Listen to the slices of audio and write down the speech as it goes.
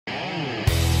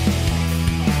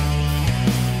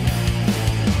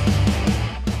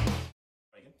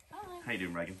How you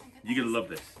doing, Reagan? You're going to love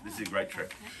this. This is a great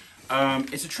trick.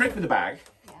 It's a trick with a bag,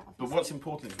 but what's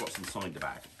important is what's inside the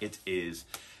bag. It is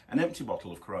an empty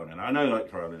bottle of Corona. Now, I know you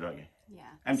like Corona, don't you? Yeah.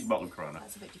 Empty bottle of Corona.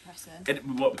 That's a bit depressing.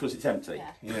 What, because it's empty?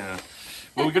 Yeah. Yeah.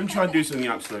 Well, we're going to try and do something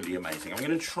absolutely amazing. I'm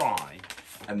going to try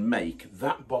and make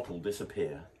that bottle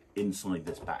disappear inside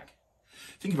this bag.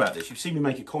 Think about this. You've seen me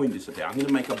make a coin disappear. I'm going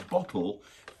to make a bottle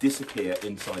disappear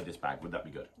inside this bag. Would that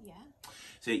be good? Yeah.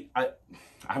 See, I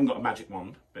haven't got a magic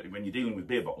wand, but when you're dealing with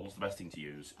beer bottles, the best thing to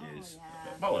use is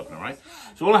a bottle opener, right?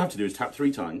 So all I have to do is tap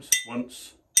 3 times.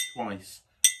 Once, twice,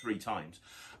 3 times.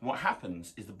 And what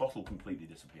happens is the bottle completely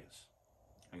disappears.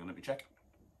 Hang on, let me check.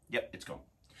 Yep, it's gone.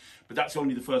 But that's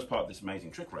only the first part of this amazing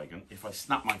trick, Reagan. If I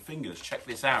snap my fingers, check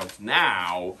this out.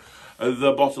 Now,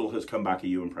 the bottle has come back. Are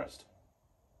you impressed?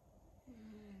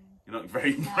 You're not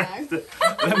very impressed.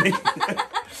 Let me...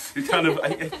 you kind of...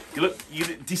 You look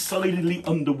decidedly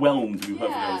underwhelmed.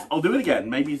 Yeah. I'll do it again.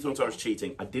 Maybe you thought I was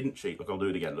cheating. I didn't cheat. Look, I'll do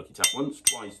it again. Look, you tap once,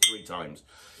 twice, 3 times.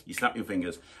 You snap your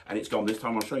fingers, and it's gone. This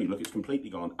time I'll show you. Look, it's completely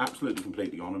gone. Absolutely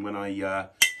completely gone. And when I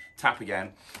tap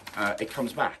again, it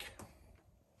comes back.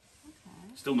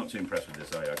 Still not too impressed with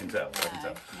this, are you? I can tell. I can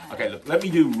tell. No. Okay, look, let me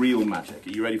do real magic. Are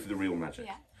you ready for the real magic?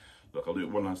 Yeah. Look, I'll do it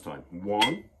one last time.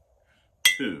 1,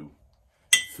 2,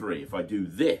 3. If I do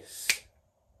this,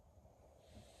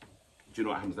 do you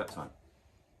know what happens that time?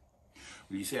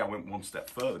 Well, you see, I went one step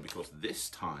further because this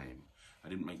time I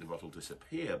didn't make the bottle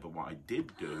disappear, but what I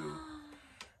did do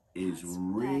is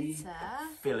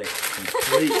refill it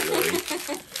completely.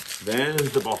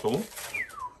 There's the bottle.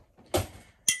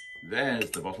 There's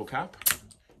the bottle cap.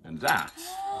 And that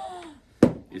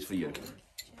is for you.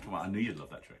 Come on, I knew you'd love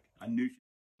that trick. I knew.